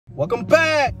Welcome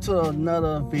back to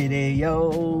another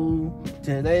video.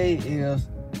 Today is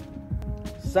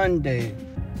Sunday,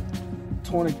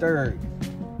 23rd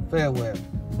February.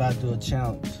 About to do a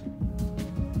challenge.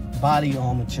 Body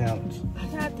armor challenge. I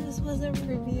thought this was a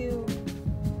review.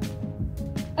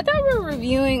 I thought we were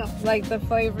reviewing like the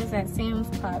flavors at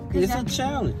Sam's Club. It's a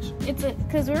challenge.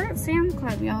 Cause we're at Sam's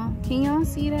Club, y'all. Can y'all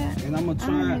see that? And I'm gonna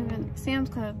try. Sam's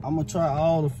Club. I'm gonna try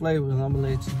all the flavors, and I'm gonna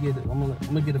let you get it. I'm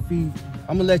gonna get a feed.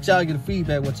 I'm gonna let y'all get a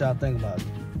feedback what y'all think about it.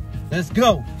 Let's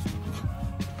go.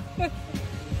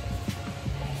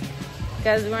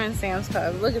 Guys, we're in Sam's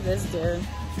Club. Look at this dude.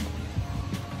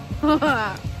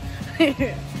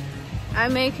 I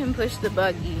make him push the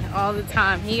buggy all the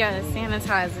time. He gotta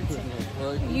sanitize it too.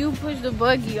 You push the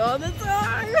buggy all the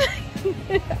time.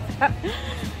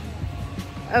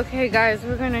 Okay, guys,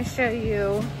 we're gonna show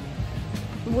you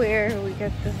where we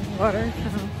get this water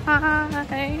from.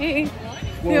 Hi.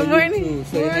 Good morning.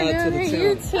 We're doing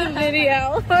a YouTube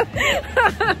video.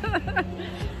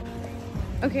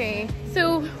 Okay,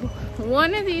 so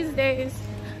one of these days,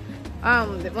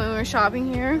 when we were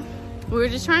shopping here, we were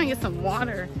just trying to get some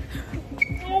water.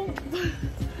 Oh,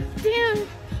 damn.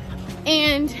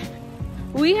 And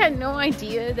we had no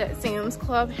idea that Sam's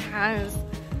Club has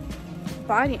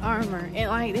body armor, and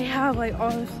like they have like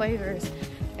all the flavors.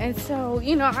 And so,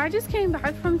 you know, I just came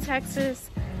back from Texas,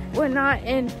 whatnot,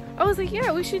 and I was like,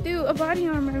 yeah, we should do a body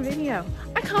armor video.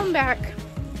 I come back,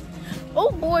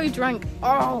 oh boy, drank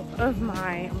all of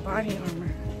my body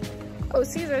armor. Oh,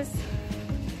 see this?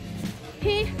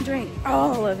 He drank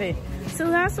all of it. So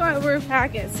that's why we're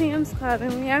back at Sam's Club,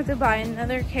 and we have to buy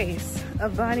another case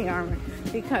of body armor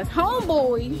because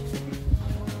homeboy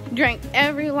drank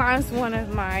every last one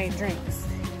of my drinks.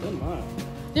 They're mine.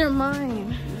 They're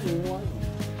mine.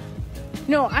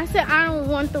 No, I said I don't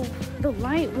want the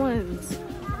light ones.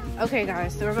 Okay,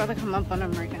 guys, so we're about to come up on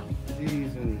them right now.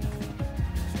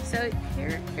 So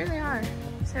here they are.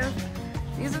 So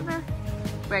these are the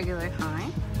regular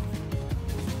kind,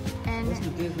 and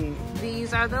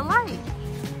these are the light.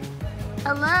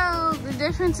 Hello. The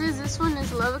difference is this one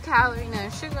is low calorie, no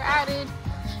sugar added,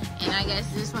 and I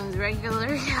guess this one's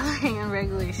regular calorie and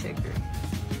regular sugar.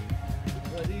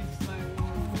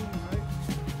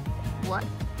 What?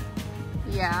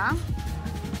 Yeah.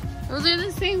 Those are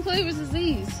the same flavors as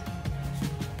these.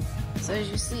 So as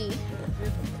you see,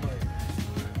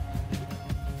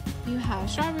 you have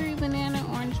strawberry, banana,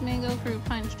 orange, mango, fruit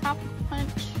punch, tropical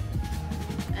punch.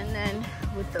 And then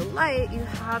with the light, you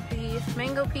have the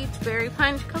mango, peach, berry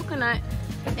punch, coconut,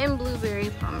 and blueberry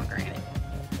pomegranate.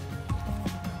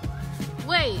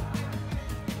 Wait.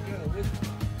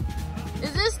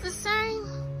 Is this the same?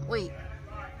 Wait.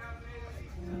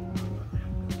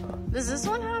 Does this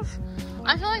one have?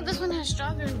 I feel like this one has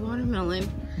strawberry watermelon.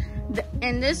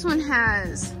 And this one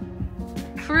has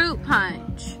fruit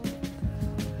punch.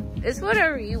 It's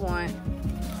whatever you want.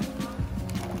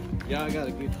 Yeah, I got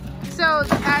a good. So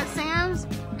at Sam's,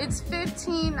 it's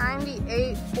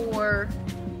 $15.98 for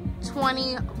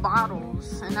 20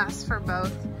 bottles. And that's for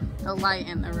both the light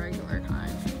and the regular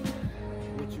kind.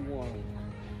 What you want?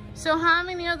 So how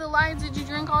many of the lights? Did you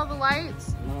drink all the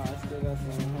lights? No, I still got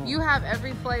some. You have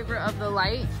every flavor of the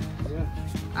light? Yeah.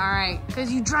 All right,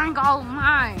 because you drank all of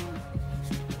mine.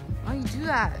 Why you do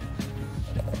that?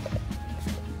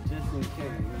 Just in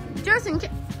case. Just in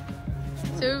case.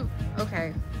 So,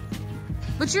 okay.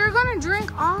 But you're gonna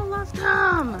drink all of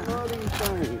them.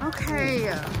 Okay.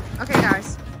 Okay,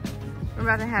 guys. We're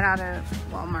about to head out of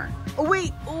Walmart. Oh,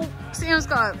 wait. Oh, Sam's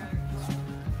Club.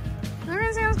 We're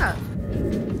in Sam's Club.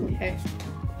 Okay.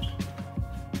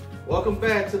 Welcome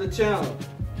back to the channel.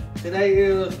 Today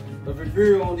is a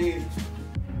review on these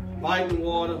vitamin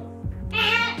water.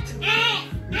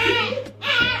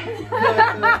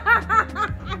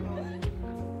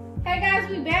 Hey guys,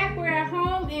 we back. We're at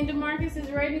home, and DeMarcus is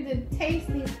ready to taste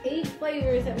these 8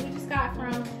 flavors that we just got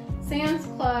from Sam's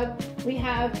Club. We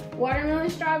have watermelon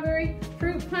strawberry,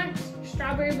 fruit punch,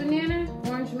 strawberry banana,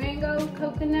 orange mango,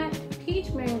 coconut,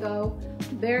 peach mango,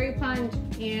 berry punch,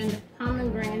 and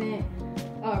pomegranate,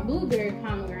 blueberry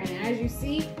pomegranate. As you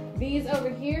see, these over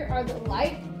here are the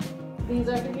light, these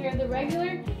over here are the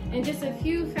regular, and just a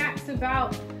few facts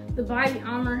about the Body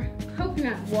Armor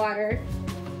coconut water.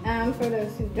 For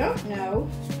those who don't know,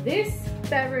 this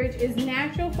beverage is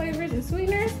natural flavors and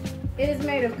sweeteners. It is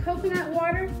made of coconut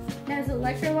water, has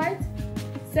electrolytes,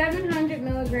 700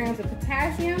 milligrams of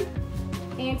potassium,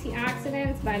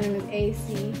 antioxidants, vitamins A,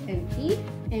 C, and E,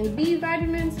 and B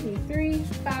vitamins, B3,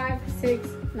 5, 6,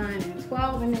 9, and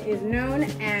 12, and it is known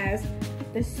as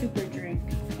the super drink.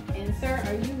 And sir,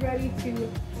 are you ready to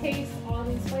taste all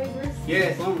these flavors?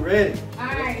 Yes, I'm ready. All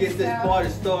Let's right, get this party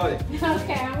started.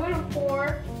 Okay, I'm gonna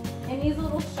pour in these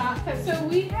little shot cups. So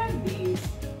we have these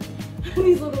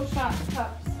little shot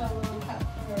cups, little cups,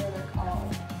 whatever they're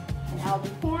called. And I'll be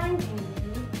pouring and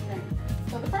you drink.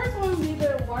 So the first one will be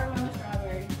the watermelon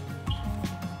strawberry.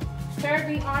 Sir,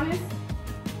 be honest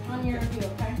on your review,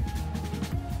 okay?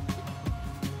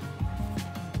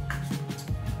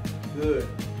 Good.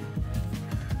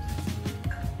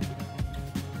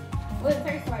 What does it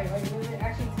taste like? Like, does it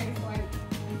actually taste like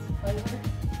its flavor?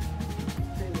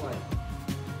 Tastes like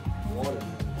watermelon.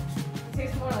 It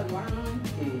tastes more like watermelon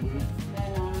Mm-hmm.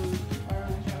 than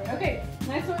watermelon strawberry. Okay,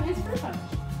 next one is fruit punch.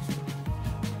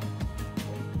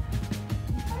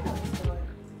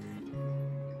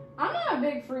 I'm not a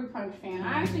big fruit punch fan.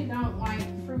 I actually don't like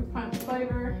fruit punch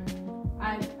flavor.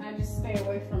 I just stay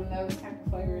away from those type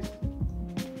of flavors.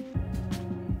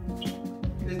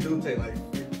 This do taste like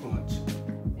fruit punch.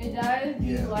 It does? Do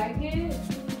you like it?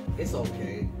 It's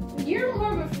okay. You're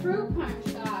more of a fruit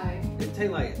punch guy. It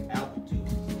tastes like apple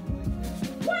juice or something like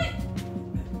that.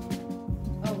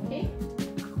 What? Okay.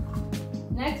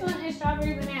 Next one is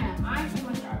strawberry banana. I am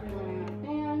a strawberry banana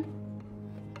fan.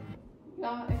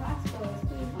 Y'all, if I spill this,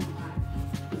 please don't lie.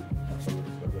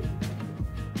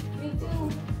 Me too.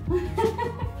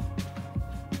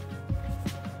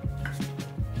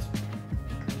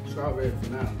 Strawberry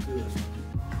banana, good.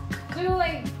 Do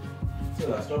like, Tastes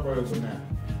like strawberry banana.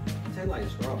 It tastes like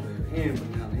strawberry and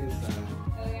banana inside.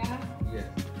 oh yeah? Yeah.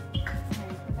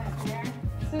 Okay, put that there.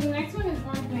 So the next one is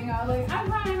orange mango. Like, I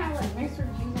want to have like mixed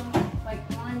reviews on like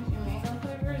orange and mango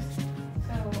flavors.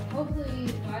 So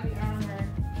hopefully Body Armor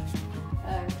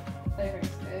flavor is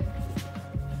good.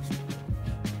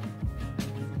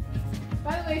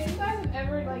 By the way, if you guys have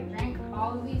ever like drank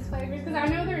all of these flavors, because I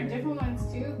know there are different ones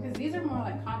too, because these are more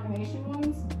like combination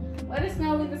ones. Let us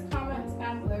know, leave us comments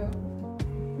down below.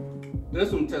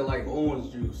 This one tastes like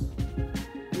orange juice.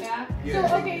 Yeah? Yeah.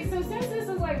 So, okay, so since this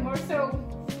is like more so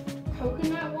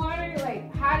coconut water,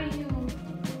 like how do you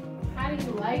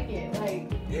like it? Like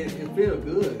It feels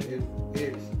good.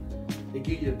 It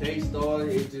gives you a day started.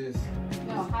 It just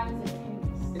no, how does it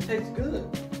taste? it tastes good.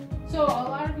 So a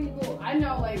lot of people I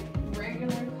know like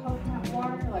regular coconut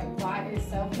water, like by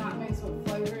itself, not mixed with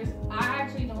flavors. I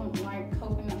actually don't like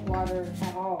coconut water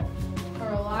at all. For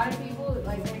a lot of people,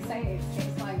 like they say it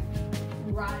tastes like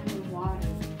rotten water.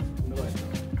 No, it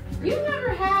don't. You've never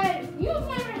had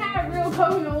real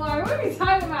coconut water. What are you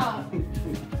talking about?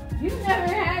 You've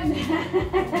never had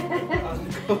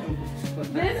that.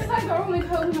 This is like the only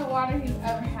coconut water he's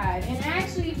ever had. And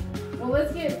actually, well,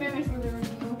 let's get finished with the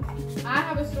review. I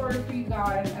have a story for you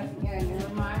guys at the end. And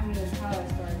remind me to tell that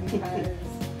story because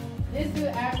this dude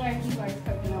acts like he likes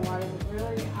coconut water, but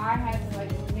really, I had to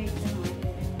like make him like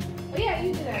it. But yeah,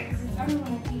 you do that because I don't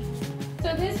want to eat.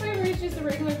 So this flavor is just a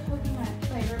regular coconut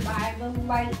flavor by the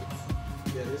Lyte.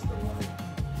 Yeah, this the one.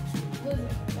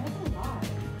 That's a lot.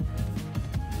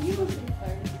 You must be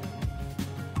thirsty.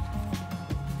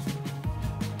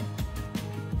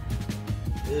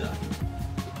 Yeah.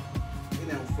 Ain't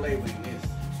no flavor in this.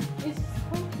 It's just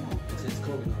coconut. It's just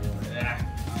coconut water. Yeah,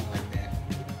 I don't like that.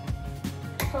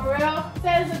 For real?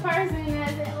 Says the person that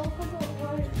said, oh, coconut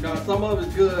water. No, some of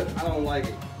it's good. I don't like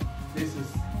it. This is.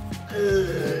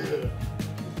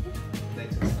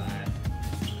 That's just side.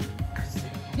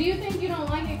 Do you think you don't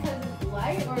like it because it's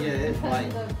light or Yeah, it's because light.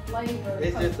 of the flavor?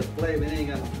 It's just the flavor. It ain't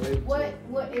got no flavor. to it.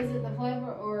 What is it, the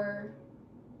flavor or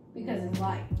because it's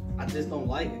light? I just don't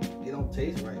like it. It don't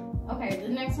taste right. Okay, the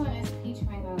next one is peach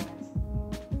mango.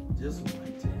 This one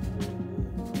might taste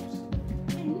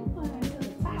good. Hey, you put it to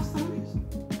the top,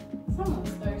 someone's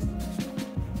thirsty.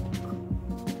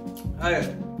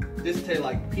 Hey, this tastes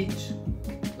like peach.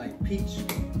 Like peach.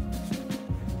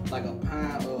 Like a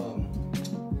pineapple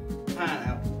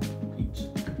peach.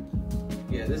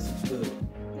 Yeah, this is good.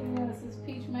 Yeah, this is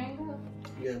peach mango.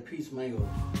 Yeah, peach mango.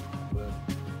 But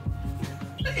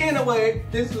anyway,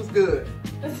 this was good.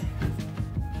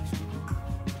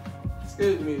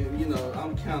 Excuse me, you know,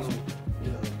 I'm kind of,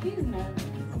 you know, He's nervous.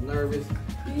 I'm nervous.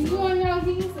 You want to know,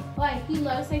 he's like, he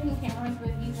loves taking cameras,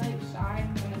 but he's like shy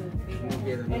in front of the You don't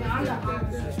get video. it. And I'm the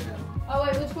opposite. Oh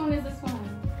wait, which one is this one?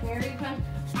 Berry punch?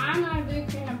 I'm not a big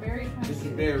fan of berry punch. This is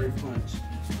either. berry punch.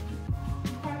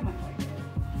 You probably might like it.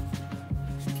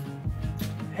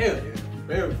 Hell yeah,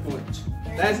 berry punch.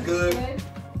 Berry That's punch good. is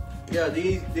Yeah,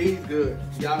 these good.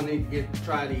 Y'all need to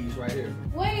try these right here.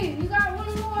 Wait, you got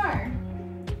one more.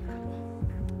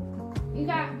 You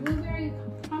got blueberry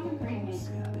pomegranate.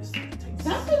 See how this tastes.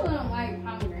 Some people don't like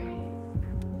pomegranate.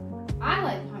 I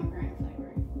like pomegranate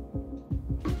flavor.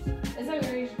 It's like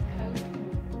very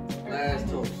coconut.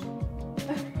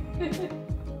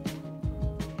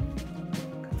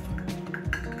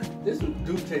 This one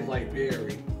do taste like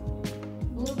berry.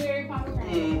 Blueberry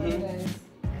pomegranate. What it is.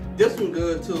 This one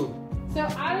good too. So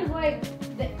out of like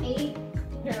the 8,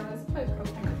 here, let's put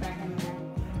coconut back in there.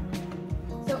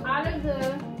 So out of the,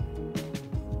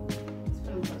 let's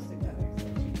put them close together.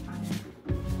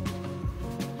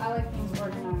 I like things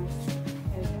organized.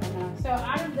 As you know. So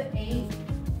out of the 8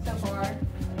 so far,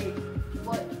 like,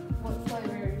 what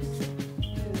flavors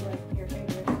is like your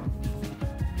favorite?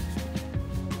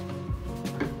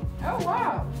 Oh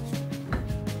wow!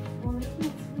 Well, they can't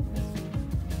see this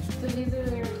one. So these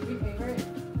are your 3 favorite.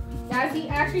 Guys, he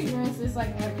actually drinks this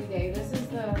like every day. This is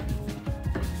the.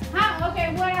 Huh?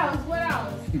 Okay, what else? What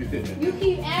else? You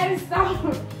keep adding stuff.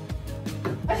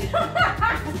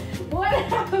 What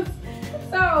else?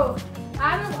 So,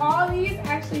 out of all these,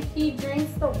 actually, he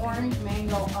drinks the orange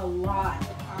mango a lot.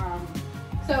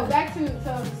 So back to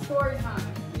the story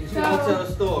time. You should go tell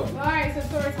a story. All right, so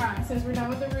story time. Since we're done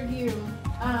with the review,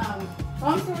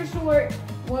 long story short,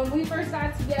 when we first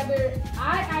got together,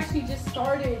 I actually just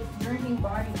started drinking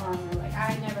Body Armor. Like,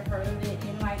 I had never heard of it,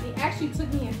 and like it actually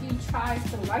took me a few tries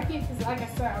to like it, because like I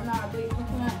said, I'm not a big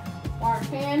coconut water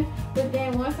fan. But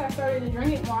then once I started to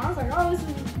drink it more, I was like, oh, this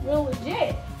is real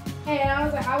legit. And I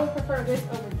was like, I would prefer this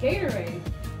over Gatorade.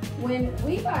 When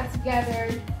we got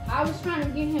together, I was trying to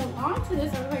get him onto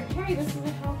this. I was like, hey, this is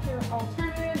a healthier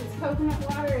alternative. It's coconut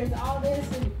water, it's all this,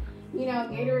 and you know,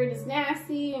 Gatorade is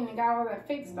nasty, and it got all that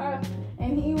fake stuff.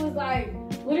 And he was like,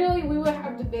 literally, we would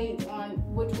have debates on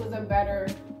which was a better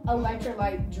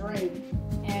electrolyte drink.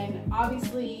 And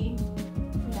obviously,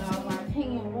 you know, my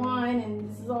opinion won, and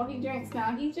this is all he drinks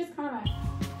now. He just kind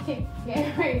of kicked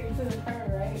Gatorade into the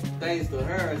curb, right? Thanks to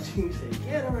her, she said,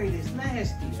 Gatorade is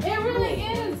nasty. It really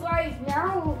is. Like,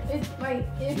 now, it's like...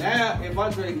 Now, if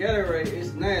I drink Gatorade,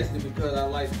 it's nasty because I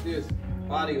like this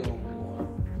Body Armor.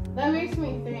 That makes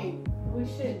me think we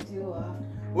should do a...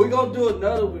 We're going to do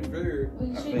another review.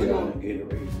 We I should think do on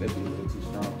Gatorade, that'd be a little too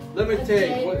strong. Let me a tell you,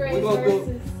 Gatorade we're going to do...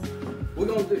 versus... We're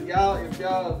going to do, y'all,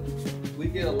 if we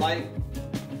get a like,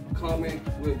 comment,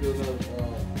 we'll do another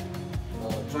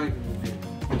drinking review.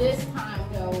 This time,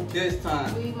 though, This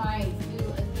time. we might do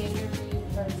a Gatorade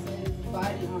versus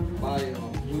Body Armor. Body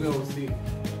Armor. We're going to see.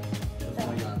 That's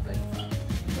what y'all think about it.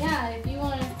 Yeah, if you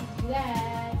want us to do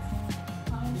that,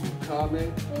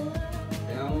 Comment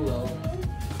down below.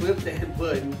 Click that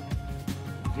button.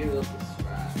 Give us a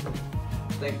subscribe.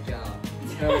 Thank y'all.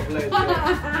 Have a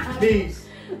blessed day. Peace.